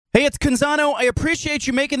Hey, it's Canzano. I appreciate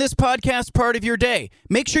you making this podcast part of your day.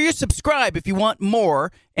 Make sure you subscribe if you want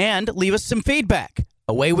more and leave us some feedback.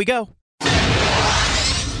 Away we go.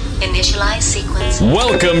 Initialize sequence.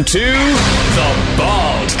 Welcome to The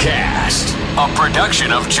Baldcast, a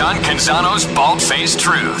production of John Canzano's Bald-Faced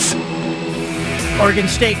Truth. Oregon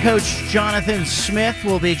State coach Jonathan Smith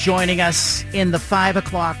will be joining us in the 5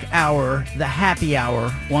 o'clock hour, the happy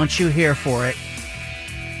hour. Want you here for it.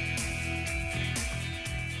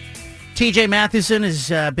 TJ Mathewson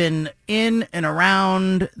has been in and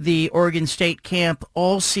around the Oregon State camp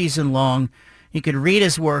all season long. You can read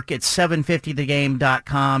his work at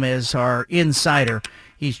 750thegame.com as our insider.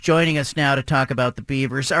 He's joining us now to talk about the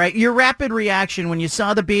Beavers. All right, your rapid reaction when you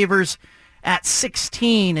saw the Beavers at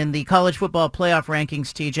 16 in the college football playoff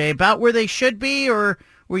rankings, TJ, about where they should be, or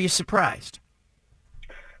were you surprised?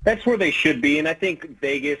 That's where they should be, and I think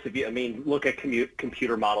Vegas, look at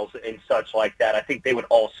computer models and such like that, I think they would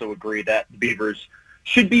also agree that the Beavers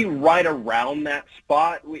should be right around that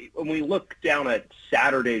spot. When we look down at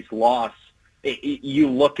Saturday's loss, you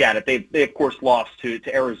look at it, they of course lost to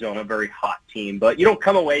Arizona, a very hot team, but you don't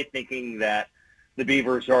come away thinking that the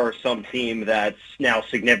Beavers are some team that's now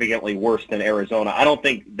significantly worse than Arizona. I don't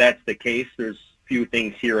think that's the case. There's a few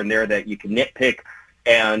things here and there that you can nitpick.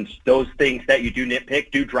 And those things that you do nitpick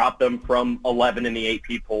do drop them from 11 in the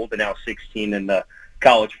AP poll to now 16 in the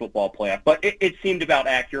college football playoff. But it seemed about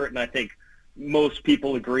accurate, and I think most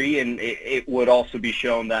people agree, and it would also be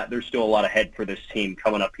shown that there's still a lot ahead for this team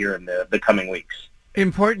coming up here in the coming weeks.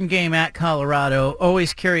 Important game at Colorado.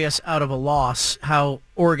 Always curious out of a loss how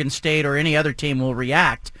Oregon State or any other team will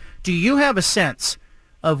react. Do you have a sense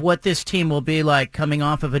of what this team will be like coming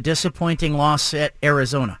off of a disappointing loss at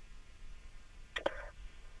Arizona?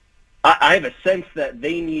 I have a sense that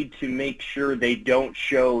they need to make sure they don't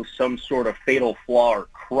show some sort of fatal flaw or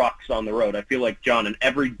crux on the road. I feel like, John, in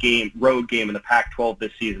every road game in the Pac-12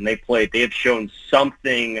 this season they have shown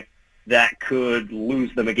something that could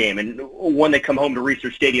lose them a game. And when they come home to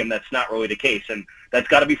Research Stadium, that's not really the case. And that's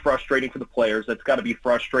got to be frustrating for the players. That's got to be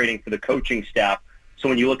frustrating for the coaching staff. So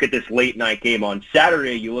when you look at this late-night game on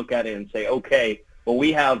Saturday, you look at it and say, okay, well,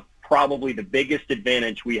 we have probably the biggest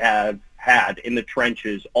advantage we have had in the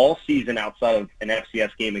trenches all season outside of an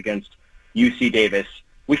FCS game against UC Davis.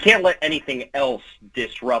 We can't let anything else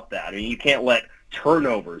disrupt that. I mean, you can't let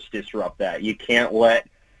turnovers disrupt that. You can't let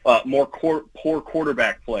poor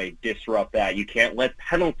quarterback play disrupt that. You can't let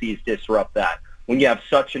penalties disrupt that. When you have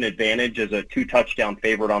such an advantage as a 2-touchdown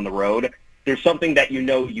favorite on the road, there's something that you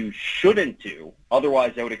know you shouldn't do.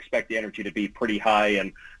 Otherwise, I would expect the energy to be pretty high,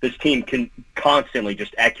 and this team can constantly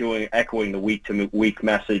just echoing the week-to-week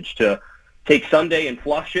message to take Sunday and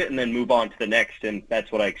flush it and then move on to the next, and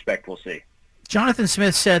that's what I expect we'll see. Jonathan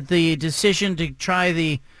Smith said the decision to try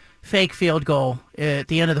the fake field goal at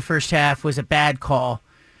the end of the first half was a bad call.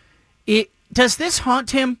 Does this haunt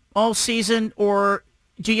him all season, or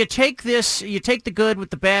do you take the good with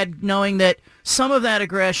the bad, knowing that some of that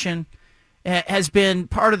aggression has been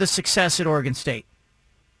part of the success at Oregon State?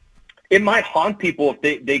 It might haunt people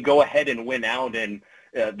if they go ahead and win out and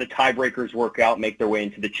the tiebreakers work out, make their way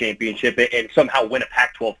into the championship, and somehow win a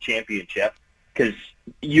Pac-12 championship. Because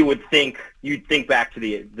you'd think back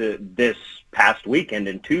to this past weekend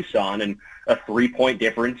in Tucson, and a 3-point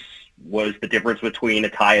difference was the difference between a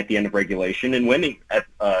tie at the end of regulation and winning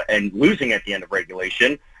and losing at the end of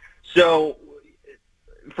regulation. So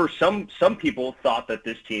for some people thought that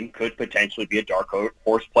this team could potentially be a dark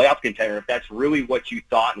horse playoff contender. If that's really what you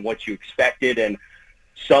thought and what you expected, and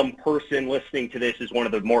some person listening to this is one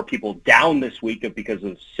of the more people down this week because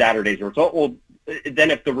of Saturday's result, well,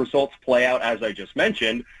 then if the results play out as I just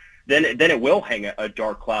mentioned, then it will hang a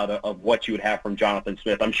dark cloud of what you would have from Jonathan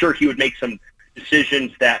Smith. I'm sure he would make some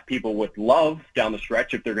decisions that people would love down the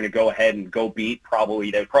stretch if they're going to go ahead and they'd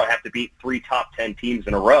probably have to beat 3 top 10 teams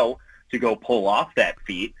in a row to go pull off that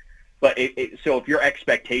feat. But so if your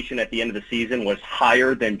expectation at the end of the season was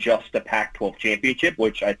higher than just a Pac-12 championship,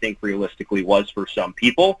 which I think realistically was for some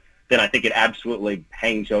people, then I think it absolutely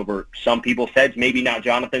hangs over some people's heads. Maybe not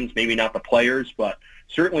Jonathan's, maybe not the players, but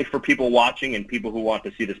certainly for people watching and people who want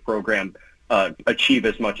to see this program achieve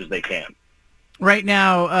as much as they can. Right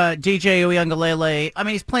now, DJ Uiagalelei, I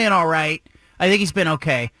mean, he's playing all right. I think he's been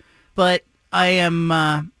okay. But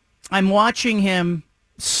I'm watching him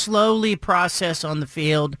slowly process on the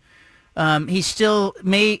field. He still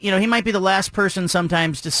he might be the last person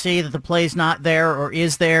sometimes to see that the play's not there or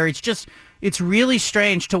is there. It's just it's really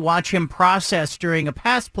strange to watch him process during a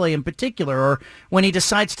pass play in particular, or when he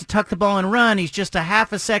decides to tuck the ball and run, he's just a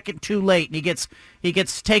half a second too late, and he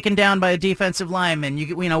gets taken down by a defensive lineman.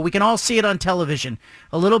 You know, we can all see it on television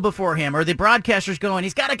a little before him, or the broadcaster's going,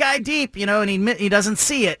 he's got a guy deep, you know, and he doesn't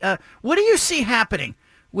see it. What do you see happening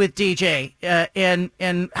with DJ,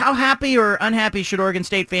 and how happy or unhappy should Oregon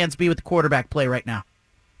State fans be with the quarterback play right now?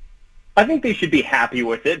 I think they should be happy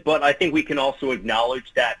with it, but I think we can also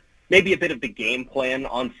acknowledge that maybe a bit of the game plan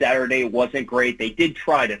on Saturday wasn't great. They did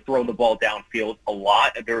try to throw the ball downfield a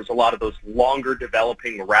lot. There was a lot of those longer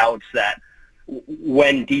developing routes that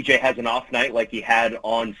when DJ has an off night like he had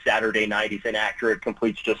on Saturday night, he's inaccurate,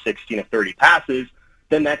 completes just 16 of 30 passes,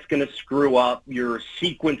 then that's going to screw up your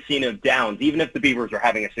sequencing of downs, even if the Beavers are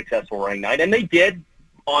having a successful running night. And they did,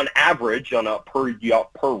 on average, on a per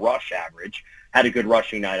rush average, had a good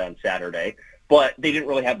rushing night on Saturday. But they didn't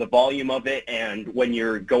really have the volume of it, and when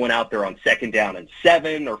you're going out there on 2nd down and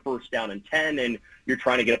 7 or 1st down and 10, and you're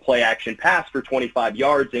trying to get a play-action pass for 25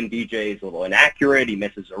 yards, and DJ is a little inaccurate, he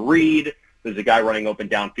misses a read, there's a guy running open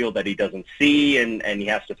downfield that he doesn't see, and he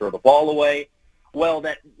has to throw the ball away. Well,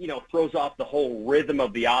 that, you know, throws off the whole rhythm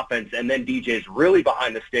of the offense, and then DJ's really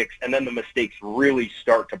behind the sticks, and then the mistakes really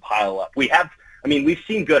start to pile up. We've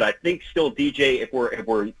seen good. I think still DJ, if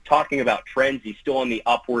we're talking about trends, he's still on the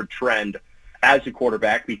upward trend as a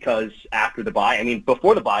quarterback, because after the bye,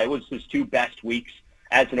 before the bye, it was his 2 best weeks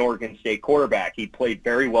as an Oregon State quarterback. He played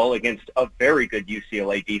very well against a very good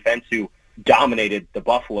UCLA defense who dominated the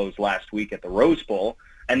Buffaloes last week at the Rose Bowl,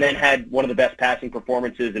 and then had one of the best passing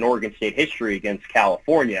performances in Oregon State history against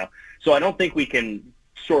California. So I don't think we can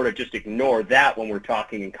sort of just ignore that when we're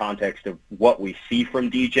talking in context of what we see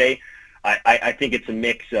from DJ. I think it's a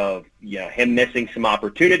mix of, you know, him missing some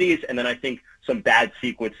opportunities, and then I think some bad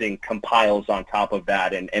sequencing compiles on top of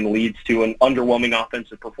that and leads to an underwhelming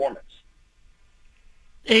offensive performance.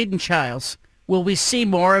 Aiden Childs, will we see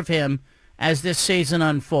more of him as this season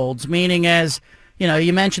unfolds? Meaning, as you know,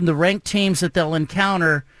 you mentioned the ranked teams that they'll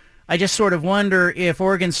encounter. I just sort of wonder if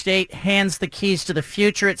Oregon State hands the keys to the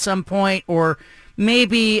future at some point, or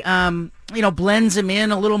maybe blends him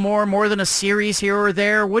in a little more than a series here or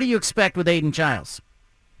there. What do you expect with Aiden Childs?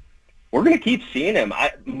 We're going to keep seeing him.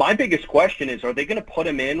 My biggest question is, are they going to put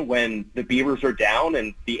him in when the Beavers are down?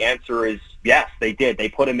 And the answer is yes, they did. They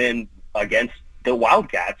put him in against the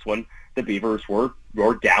Wildcats when the Beavers were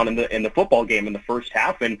down in the football game in the first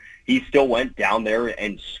half, and he still went down there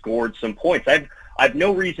and scored some points. I've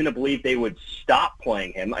no reason to believe they would stop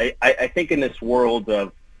playing him. I think in this world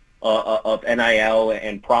of NIL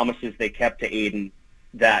and promises they kept to Aiden,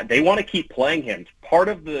 that they want to keep playing him. Part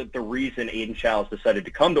of the reason Aiden Childs decided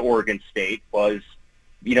to come to Oregon State was,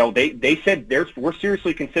 you know, they said we're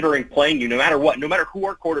seriously considering playing you no matter what, no matter who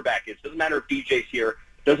our quarterback is. Doesn't matter if DJ's here.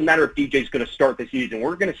 Doesn't matter if DJ's going to start the season.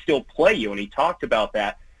 We're going to still play you. And he talked about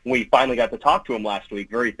that when we finally got to talk to him last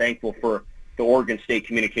week. Very thankful for the Oregon State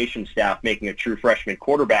communication staff making a true freshman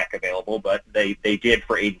quarterback available, but they did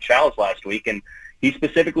for Aiden Childs last week. And he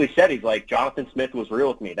specifically said, he's like, Jonathan Smith was real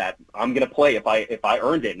with me, that I'm going to play if I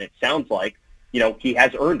earned it. And it sounds like, you know, he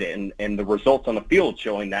has earned it, and the results on the field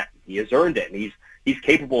showing that he has earned it, and he's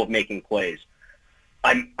capable of making plays.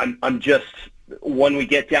 I'm just, when we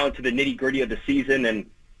get down to the nitty-gritty of the season, and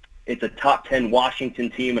it's a top 10 Washington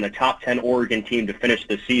team and a top 10 Oregon team to finish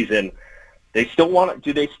the season, do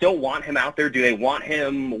they still want him out there? Do they want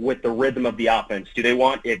him with the rhythm of the offense? Do they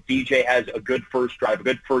want, if DJ has a good first drive, a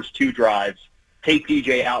good first 2 drives, take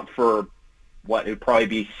DJ out for what it would probably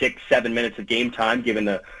be 6-7 minutes of game time, given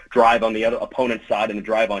the drive on the other opponent's side and the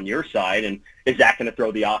drive on your side, and is that going to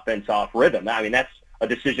throw the offense off rhythm? I mean, that's a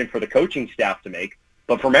decision for the coaching staff to make.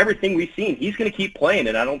 But from everything we've seen, he's going to keep playing,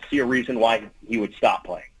 and I don't see a reason why he would stop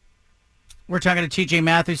playing. We're talking to TJ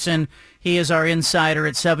Mathewson. He is our insider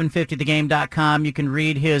at 750thegame.com. You can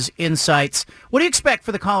read his insights. What do you expect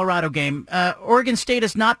for the Colorado game? Oregon State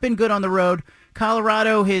has not been good on the road.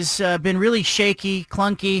 Colorado has been really shaky,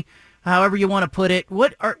 clunky, however you want to put it.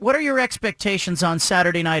 What are your expectations on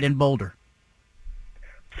Saturday night in Boulder?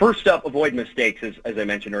 First up, avoid mistakes, as I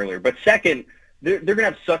mentioned earlier. But second, they're going to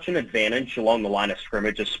have such an advantage along the line of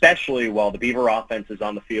scrimmage, especially while the Beaver offense is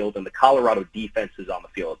on the field and the Colorado defense is on the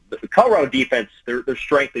field. The Colorado defense, their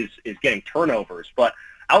strength is getting turnovers. But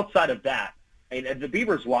outside of that, I mean, the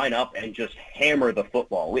Beavers line up and just hammer the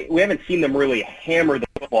football. We haven't seen them really hammer the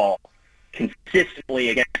football consistently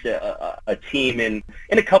against a team in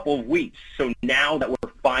a couple of weeks. So now that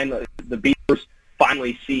the Beavers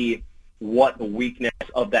finally see what the weakness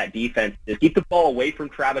of that defense is, keep the ball away from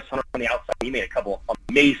Travis Hunter on the outside. He made a couple of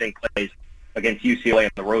amazing plays against UCLA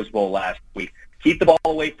in the Rose Bowl last week. Keep the ball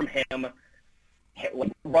away from him.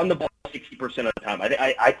 run the ball 60% of the time.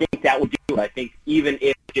 I think that would do it. I think even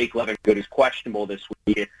if Jake Levengood is questionable this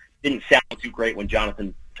week, it didn't sound too great when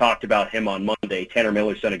Jonathan talked about him on Monday. Tanner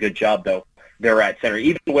Miller's done a good job, though. They're at center,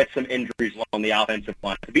 even with some injuries on the offensive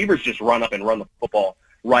line. The Beavers just run up and run the football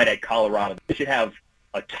right at Colorado. They should have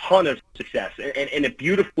a ton of success, and it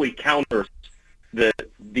beautifully counters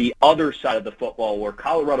the other side of the football where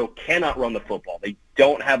Colorado cannot run the football. They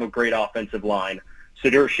don't have a great offensive line.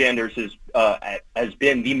 Sadur Sanders has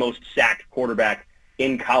been the most sacked quarterback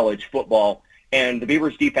in college football, and the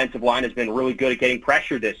Beavers' defensive line has been really good at getting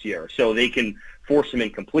pressure this year. So they can force him in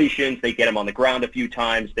completions. They get him on the ground a few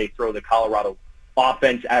times. They throw the Colorado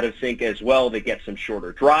offense out of sync as well. They get some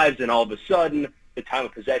shorter drives, and all of a sudden the time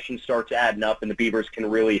of possession starts adding up, and the Beavers can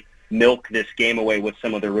really milk this game away with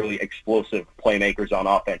some of their really explosive playmakers on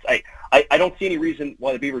offense. I don't see any reason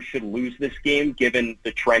why the Beavers should lose this game given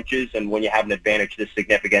the trenches, and when you have an advantage this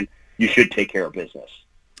significant, you should take care of business.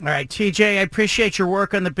 All right, TJ, I appreciate your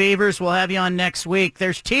work on the Beavers. We'll have you on next week.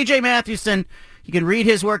 There's TJ Mathewson. You can read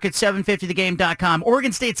his work at 750thegame.com.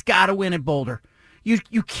 Oregon State's got to win at Boulder.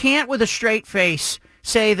 You can't with a straight face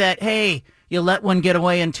say that, hey, you let one get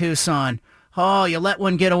away in Tucson. Oh, you let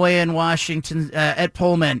one get away in Washington at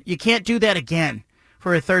Pullman. You can't do that again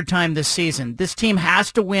for a third time this season. This team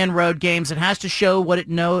has to win road games. It has to show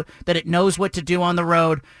that it knows what to do on the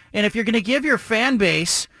road. And if you're going to give your fan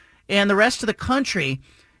base and the rest of the country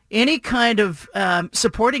any kind of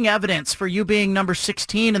supporting evidence for you being number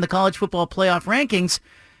 16 in the college football playoff rankings,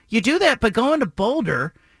 you do that by going to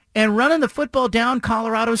Boulder and running the football down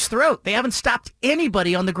Colorado's throat. They haven't stopped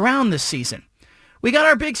anybody on the ground this season. We got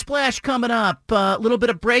our big splash coming up. A little bit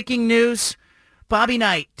of breaking news. Bobby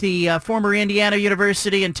Knight, the former Indiana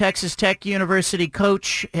University and Texas Tech University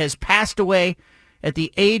coach, has passed away at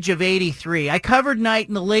the age of 83. I covered Knight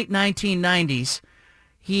in the late 1990s.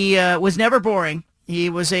 He was never boring.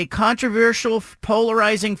 He was a controversial,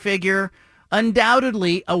 polarizing figure,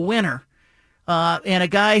 undoubtedly a winner, and a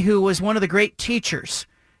guy who was one of the great teachers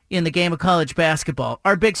in the game of college basketball.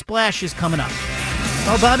 Our big splash is coming up.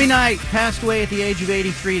 Well, Bobby Knight passed away at the age of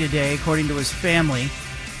 83 today, according to his family.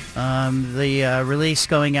 The release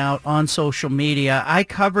going out on social media. I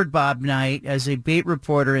covered Bob Knight as a beat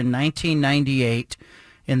reporter in 1998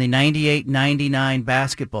 in the 98-99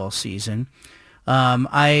 basketball season.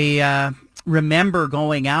 I remember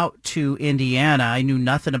going out to Indiana. I knew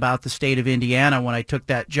nothing about the state of Indiana when I took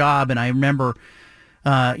that job, and I remember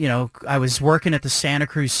I was working at the Santa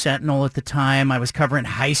Cruz Sentinel at the time. I was covering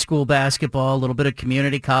high school basketball, a little bit of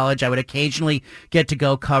community college. I would occasionally get to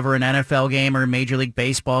go cover an NFL game or a Major League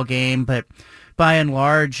Baseball game, but by and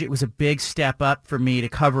large, it was a big step up for me to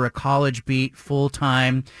cover a college beat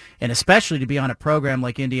full-time, and especially to be on a program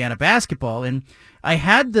like Indiana basketball. And I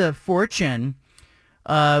had the fortune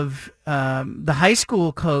of the high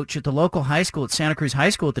school coach at the local high school at Santa Cruz High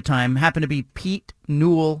School at the time happened to be Pete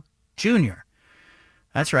Newell Jr.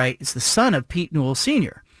 That's right. It's the son of Pete Newell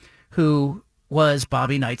Sr., who was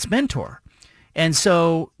Bobby Knight's mentor. And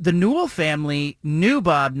so the Newell family knew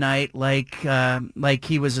Bob Knight like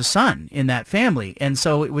he was a son in that family. And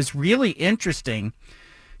so it was really interesting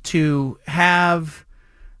to have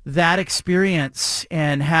that experience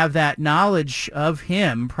and have that knowledge of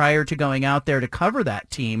him prior to going out there to cover that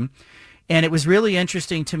team. And it was really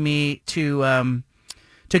interesting to me to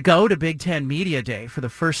go to Big Ten Media Day for the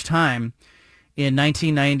first time in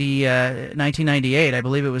 1998. I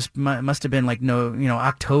believe it must have been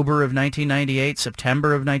October of 1998,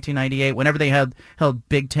 September of 1998, whenever they held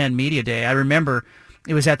Big Ten Media Day. I remember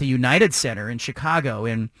it was at the United Center in Chicago,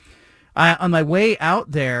 and on my way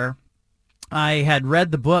out there, I had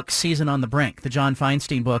read the book Season on the Brink, the John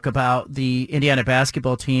Feinstein book about the Indiana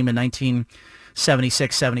basketball team in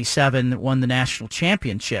 1976-77 that won the national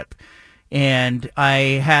championship. And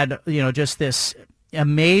I had, just this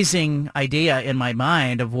amazing idea in my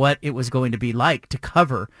mind of what it was going to be like to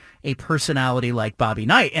cover a personality like Bobby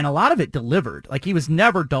Knight. And a lot of it delivered. Like, he was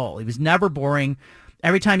never dull. He was never boring.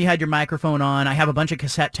 Every time you had your microphone on, I have a bunch of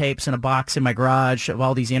cassette tapes in a box in my garage of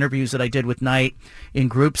all these interviews that I did with Knight in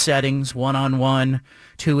group settings, one-on-one,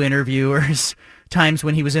 two interviewers, times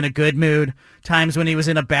when he was in a good mood, times when he was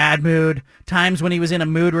in a bad mood, times when he was in a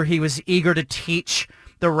mood where he was eager to teach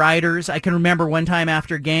the writers. I can remember one time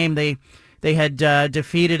after a game, they had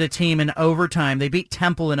defeated a team in overtime. They beat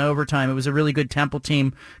Temple in overtime. It was a really good Temple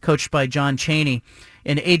team coached by John Chaney.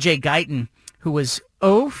 And A.J. Guyton, who was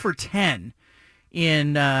 0 for 10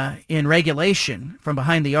 in regulation from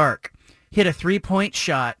behind the arc, hit a three-point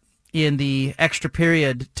shot in the extra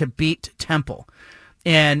period to beat Temple.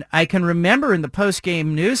 And I can remember in the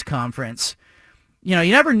post-game news conference, you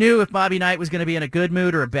never knew if Bobby Knight was going to be in a good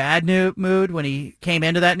mood or a bad mood when he came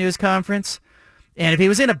into that news conference. And if he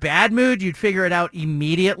was in a bad mood, you'd figure it out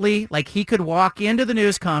immediately. Like, he could walk into the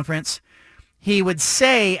news conference. He would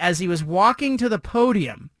say, as he was walking to the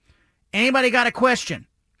podium, anybody got a question?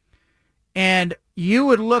 And you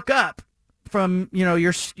would look up from,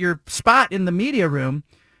 your spot in the media room,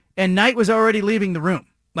 and Knight was already leaving the room.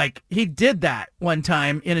 Like, he did that one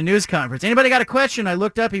time in a news conference. Anybody got a question? I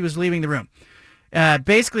looked up, he was leaving the room.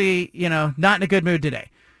 Basically, not in a good mood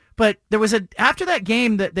today. But there was after that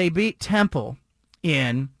game that they beat Temple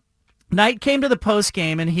in, Knight came to the post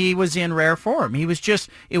game and he was in rare form. It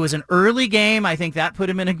was an early game. I think that put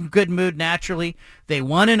him in a good mood naturally. They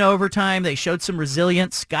won in overtime. They showed some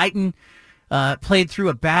resilience. Guyton played through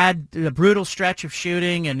a brutal stretch of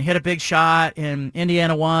shooting and hit a big shot, and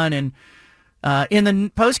Indiana won. And in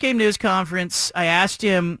the post game news conference, I asked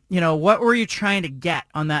him, what were you trying to get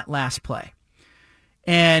on that last play?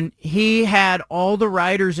 And he had all the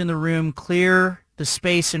writers in the room clear the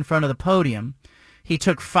space in front of the podium. He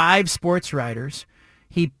took 5 sports writers.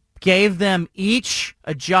 He gave them each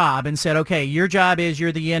a job and said, okay, your job is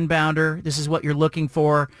you're the inbounder. This is what you're looking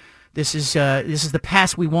for. This is the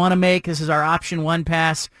pass we want to make. This is our option 1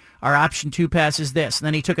 pass. Our option 2 pass is this. And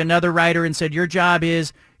then he took another writer and said, your job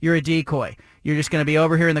is you're a decoy. You're just going to be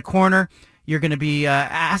over here in the corner. You're going to be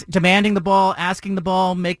demanding the ball, asking the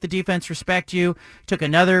ball, make the defense respect you. Took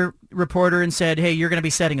another reporter and said, hey, you're going to be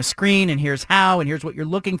setting a screen, and here's how, and here's what you're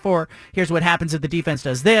looking for. Here's what happens if the defense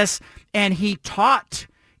does this. And he taught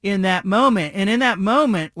in that moment. And in that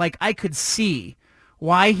moment, like, I could see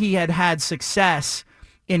why he had success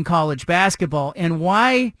in college basketball and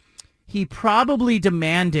why he probably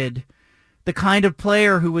demanded the kind of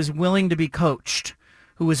player who was willing to be coached,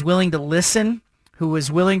 who was willing to listen, who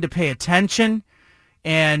was willing to pay attention,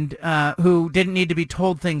 and who didn't need to be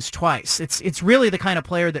told things twice. It's really the kind of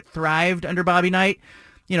player that thrived under Bobby Knight.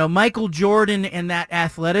 Michael Jordan and that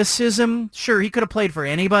athleticism, sure, he could have played for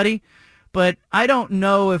anybody, but I don't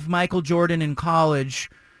know if Michael Jordan in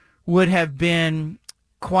college would have been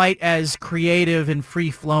quite as creative and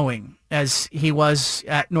free-flowing as he was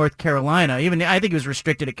at North Carolina. Even I think he was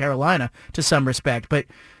restricted at Carolina to some respect, but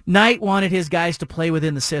Knight wanted his guys to play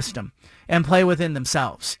within the system and play within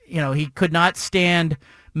themselves. He could not stand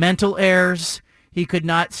mental errors. He could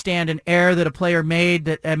not stand an error that a player made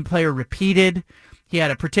that a player repeated. He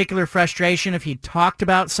had a particular frustration if he talked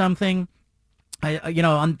about something.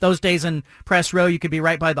 On those days in press row, you could be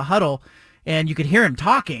right by the huddle, and you could hear him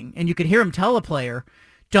talking, and you could hear him tell a player,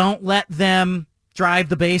 don't let them drive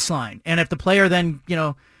the baseline. And if the player then,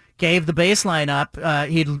 gave the baseline up,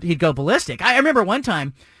 he'd go ballistic. I remember one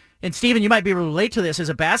time, and Steven, you might be able to relate to this as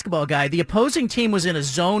a basketball guy, the opposing team was in a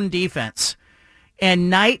zone defense, and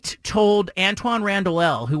Knight told Antoine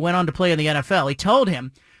Randall, who went on to play in the NFL, he told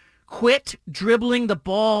him, quit dribbling the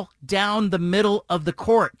ball down the middle of the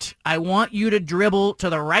court. I want you to dribble to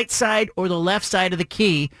the right side or the left side of the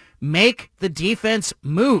key. Make the defense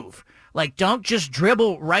move. Like, don't just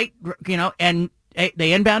dribble right, and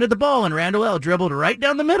they inbounded the ball, and Randall dribbled right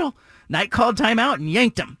down the middle. Knight called timeout and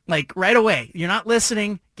yanked him, like, right away. You're not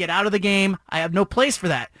listening. Get out of the game. I have no place for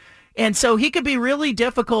that. And so he could be really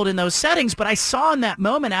difficult in those settings, but I saw in that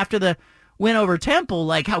moment after the win over Temple,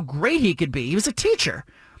 like, how great he could be. He was a teacher.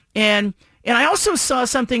 And I also saw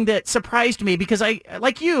something that surprised me because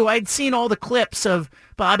I'd seen all the clips of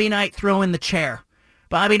Bobby Knight throwing the chair,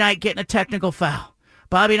 Bobby Knight getting a technical foul,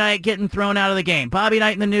 Bobby Knight getting thrown out of the game, Bobby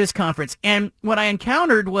Knight in the news conference. And what I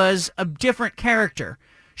encountered was a different character.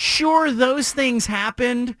 Sure, those things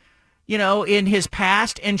happened, in his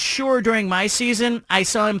past. And sure, during my season, I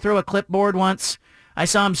saw him throw a clipboard once. I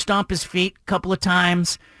saw him stomp his feet a couple of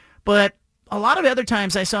times. But a lot of other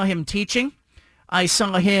times I saw him teaching. I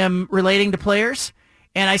saw him relating to players.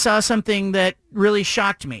 And I saw something that really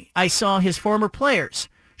shocked me. I saw his former players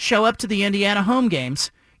show up to the Indiana home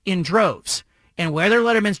games in droves and wear their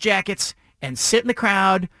Letterman's jackets and sit in the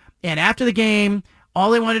crowd. And after the game,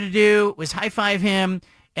 all they wanted to do was high-five him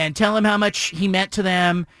and tell him how much he meant to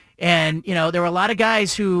them. And, there were a lot of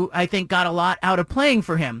guys who I think got a lot out of playing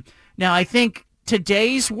for him. Now, I think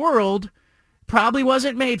today's world probably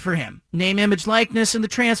wasn't made for him. Name, image, likeness in the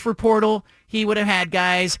transfer portal, he would have had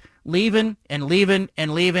guys leaving and leaving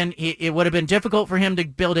and leaving. It would have been difficult for him to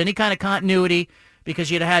build any kind of continuity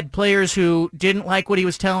because you'd have had players who didn't like what he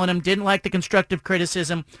was telling them, didn't like the constructive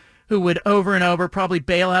criticism, who would over and over probably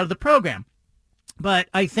bail out of the program. But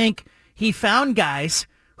I think he found guys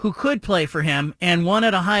who could play for him and won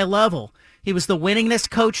at a high level. He was the winningest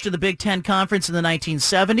coach to the Big Ten Conference in the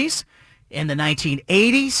 1970s, in the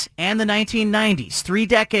 1980s, and the 1990s. 3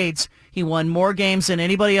 decades, he won more games than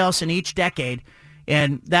anybody else in each decade.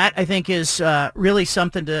 And that, I think, is really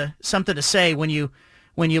something to say when you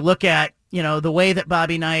look at, the way that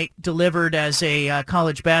Bobby Knight delivered as a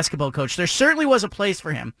college basketball coach. There certainly was a place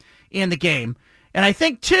for him in the game. And I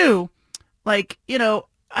think, too, I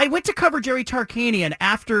went to cover Jerry Tarkanian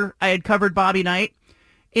after I had covered Bobby Knight,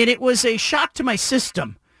 and it was a shock to my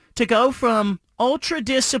system to go from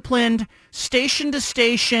ultra-disciplined, station to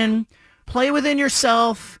station, play within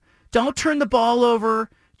yourself, don't turn the ball over,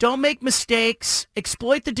 don't make mistakes,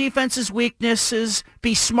 exploit the defense's weaknesses,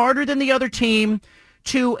 be smarter than the other team,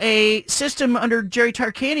 to a system under Jerry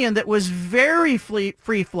Tarkanian that was very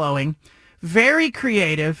free-flowing, very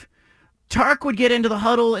creative. Tark would get into the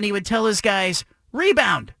huddle and he would tell his guys,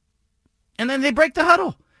 rebound. And then they break the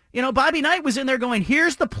huddle. Bobby Knight was in there going,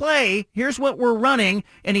 here's the play, here's what we're running,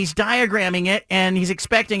 and he's diagramming it, and he's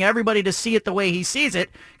expecting everybody to see it the way he sees it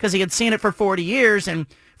because he had seen it for 40 years. And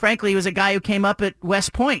frankly, he was a guy who came up at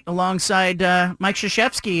West Point alongside Mike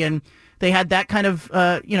Krzyzewski, and they had that kind of,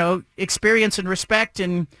 experience and respect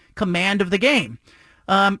and command of the game.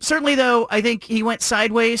 Certainly, though, I think he went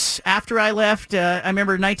sideways after I left. I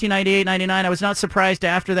remember 1998-99. I was not surprised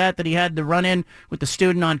after that he had the run-in with the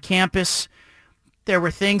student on campus. There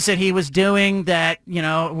were things that he was doing that,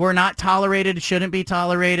 were not tolerated, shouldn't be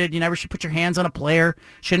tolerated. You never should put your hands on a player,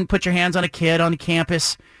 shouldn't put your hands on a kid on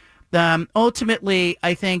campus. Ultimately,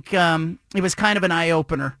 I think it was kind of an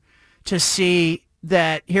eye-opener to see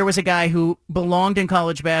that here was a guy who belonged in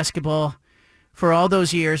college basketball for all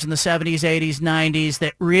those years in the 70s, 80s, 90s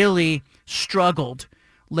that really struggled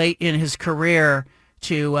late in his career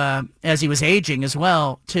to, as he was aging as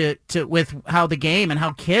well, to with how the game and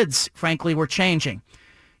how kids, frankly, were changing.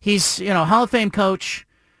 He's, Hall of Fame coach.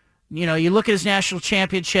 You look at his national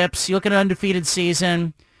championships, you look at an undefeated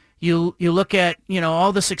season, you look at,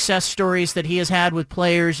 all the success stories that he has had with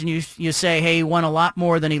players, and you say, hey, he won a lot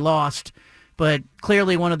more than he lost. But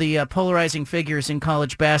clearly one of the polarizing figures in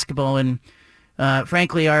college basketball. And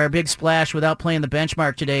frankly, our big splash without playing the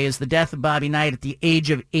benchmark today is the death of Bobby Knight at the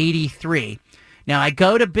age of 83. Now, I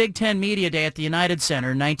go to Big Ten Media Day at the United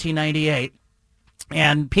Center in 1998,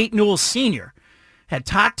 and Pete Newell Sr. had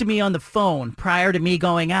talked to me on the phone prior to me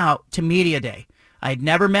going out to Media Day. I had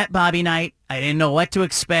never met Bobby Knight. I didn't know what to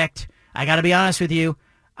expect. I got to be honest with you.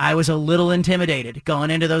 I was a little intimidated going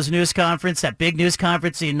into those that big news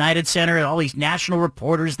conference, the United Center, and all these national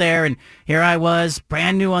reporters there. And here I was,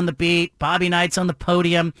 brand new on the beat, Bobby Knight's on the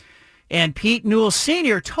podium. And Pete Newell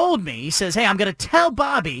Sr. told me, he says, hey, I'm going to tell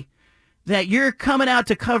Bobby that you're coming out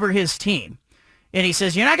to cover his team. And he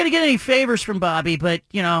says, you're not going to get any favors from Bobby, but,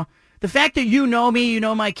 the fact that you know me, you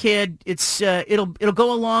know my kid, it's it'll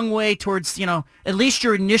go a long way towards, at least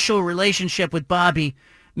your initial relationship with Bobby,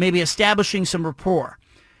 maybe establishing some rapport.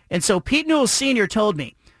 And so Pete Newell Sr. told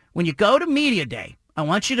me, when you go to Media Day, I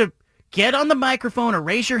want you to get on the microphone or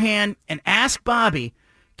raise your hand and ask Bobby,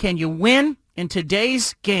 can you win in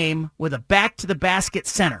today's game with a back-to-the-basket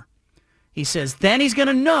center? He says, then he's going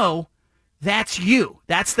to know that's you.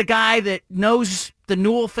 That's the guy that knows the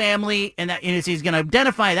Newell family, and he's going to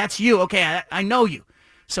identify that's you. Okay, I know you.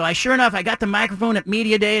 So sure enough, I got the microphone at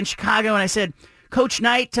Media Day in Chicago, and I said, Coach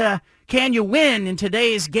Knight, can you win in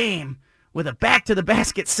today's game with a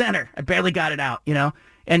back-to-the-basket center? I barely got it out,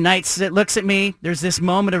 And Knight looks at me. There's this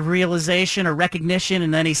moment of realization or recognition,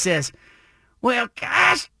 and then he says, well,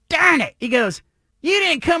 gosh darn it. He goes, you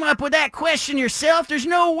didn't come up with that question yourself. There's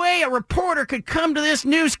no way a reporter could come to this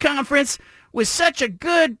news conference with such a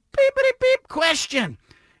good beep-a-beep question.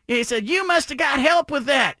 And he said, you must have got help with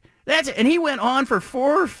that. That's it. And he went on for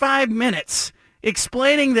 4 or 5 minutes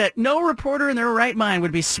explaining that no reporter in their right mind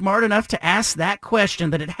would be smart enough to ask that question,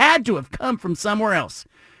 that it had to have come from somewhere else.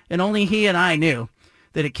 And only he and I knew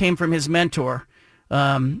that it came from his mentor,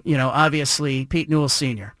 obviously Pete Newell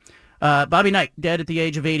Sr. Bobby Knight, dead at the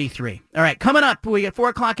age of 83. All right, coming up, we get 4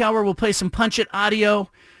 o'clock hour. We'll play some Punch It audio.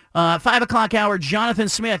 5 o'clock hour, Jonathan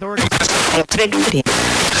Smith. We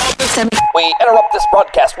interrupt this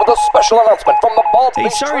broadcast with a special announcement from the Bald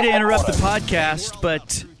Face. Hey, sorry to interrupt the podcast,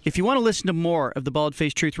 but if you want to listen to more of the Bald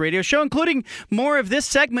Face Truth Radio Show, including more of this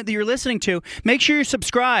segment that you're listening to, make sure you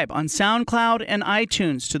subscribe on SoundCloud and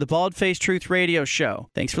iTunes to the Bald Face Truth Radio Show.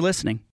 Thanks for listening.